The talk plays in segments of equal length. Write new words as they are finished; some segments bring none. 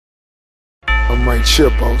I'm like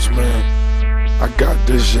Chipos, man. I got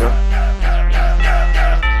this, yeah.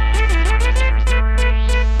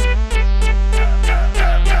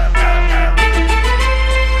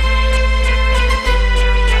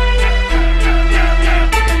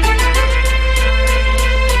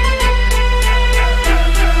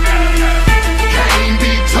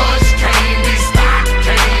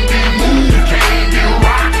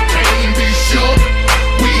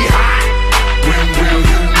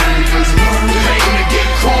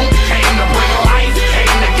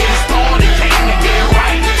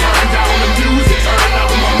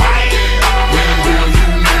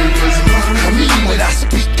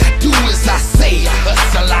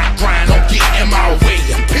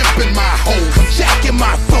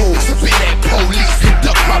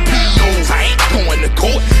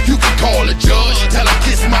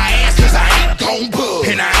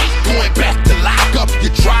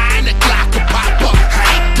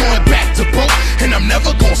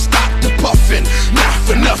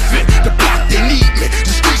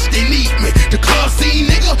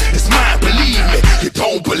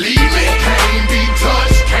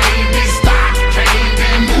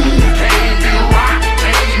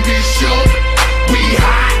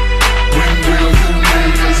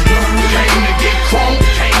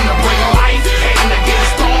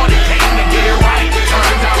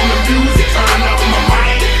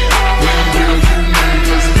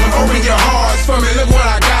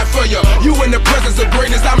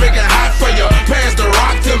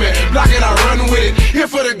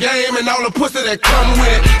 And all the pussy that come with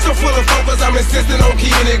it. So full of focus, I'm insisting on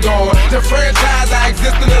keeping it going. The franchise, I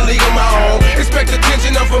exist in a league of my own. Expect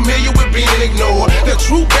attention, I'm familiar with being ignored. The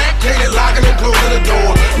true backhanded locking and closing the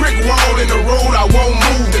door. Brick wall in the road, I won't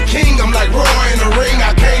move. The king, I'm like Roy in the ring,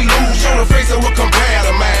 I can't lose. Show the face of what compare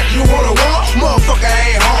to man. You wanna walk? Motherfucker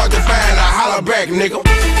ain't hard to find. I holler back, nigga.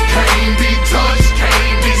 Can't be touched,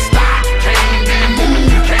 can't be stopped, can't be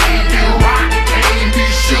moved, can't be rocked, can't be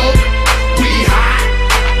shook. We hot.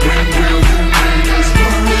 When will you niggas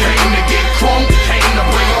learn? Came to get crunk, came to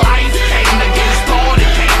bring life, came to get started,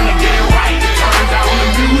 came to get right. Turn down the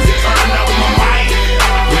music, turn up my mic.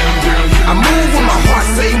 When will you I move when my heart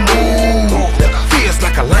say move. Feels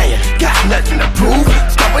like a lion, got nothing to prove.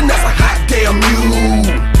 Stubborn as a hot damn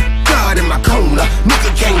mule. God in my corner, nigga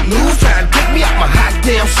can't lose. Trying to take me out my hot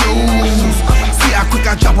damn shoes. See how quick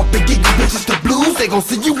I drop up and get you bitches the blues. They gon'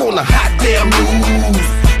 see you on the hot damn news.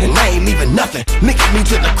 And I ain't leaving nothing, linking me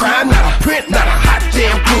to the crime. Not a print, not a hot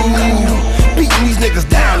damn clue. Beating these niggas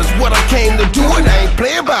down is what I came to do. And I ain't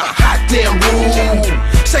playing by a hot damn rule.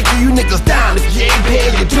 Shaking you niggas down if you ain't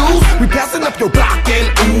paying your dues. We passing up your block and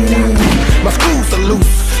ooh, my screws are loose.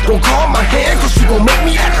 Don't call my hand cause you gon' make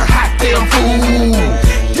me act a hot damn fool.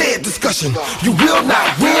 Dead discussion, you will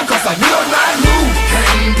not win cause I will not lose.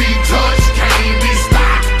 Can't be touched, can't be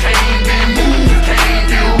stopped, can't be moved, can't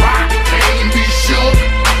be rocked, can't be shook.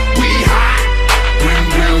 We hot. When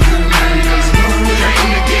will you niggas learn? Came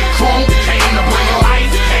to get crunk, came to bring life,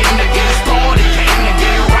 came to get started, came to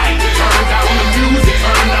get right. Turn down the music,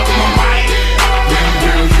 turn up my mic. When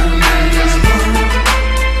will you niggas learn?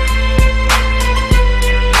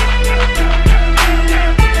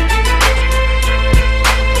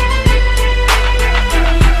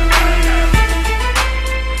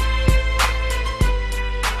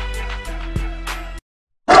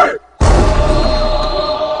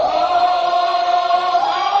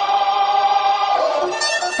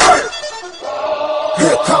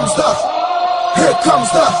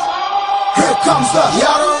 Here comes the,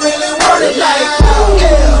 y'all don't really want it like,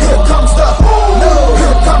 yeah. Here comes the, no.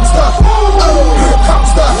 Here comes the, here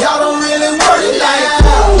comes the, y'all don't really want it like,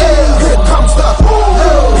 yeah. Here comes the,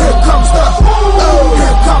 no. Here comes the,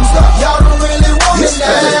 here comes the, y'all don't really want it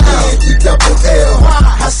like, Double-L.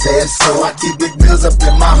 I said so, I keep big bills up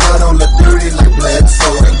in my hood on the dirty like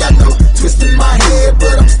Bledsoe. Ain't got no twist in my head,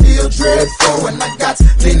 but I'm still dreadful. And I got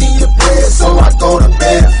plenty of bread, so I go to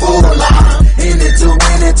bed full of lie. In it to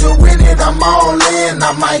win it, I'm all in.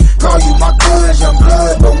 I might call you my cuz, young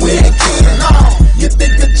blood, but we ain't kin. You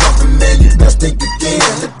think you're jumping, man, you best think again.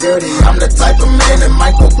 The dirty, I'm the type of man that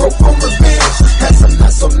might go broke for revenge. Had some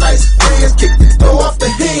not so nice friends, kick the door off the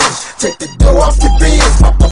hinge, take the door off your bins.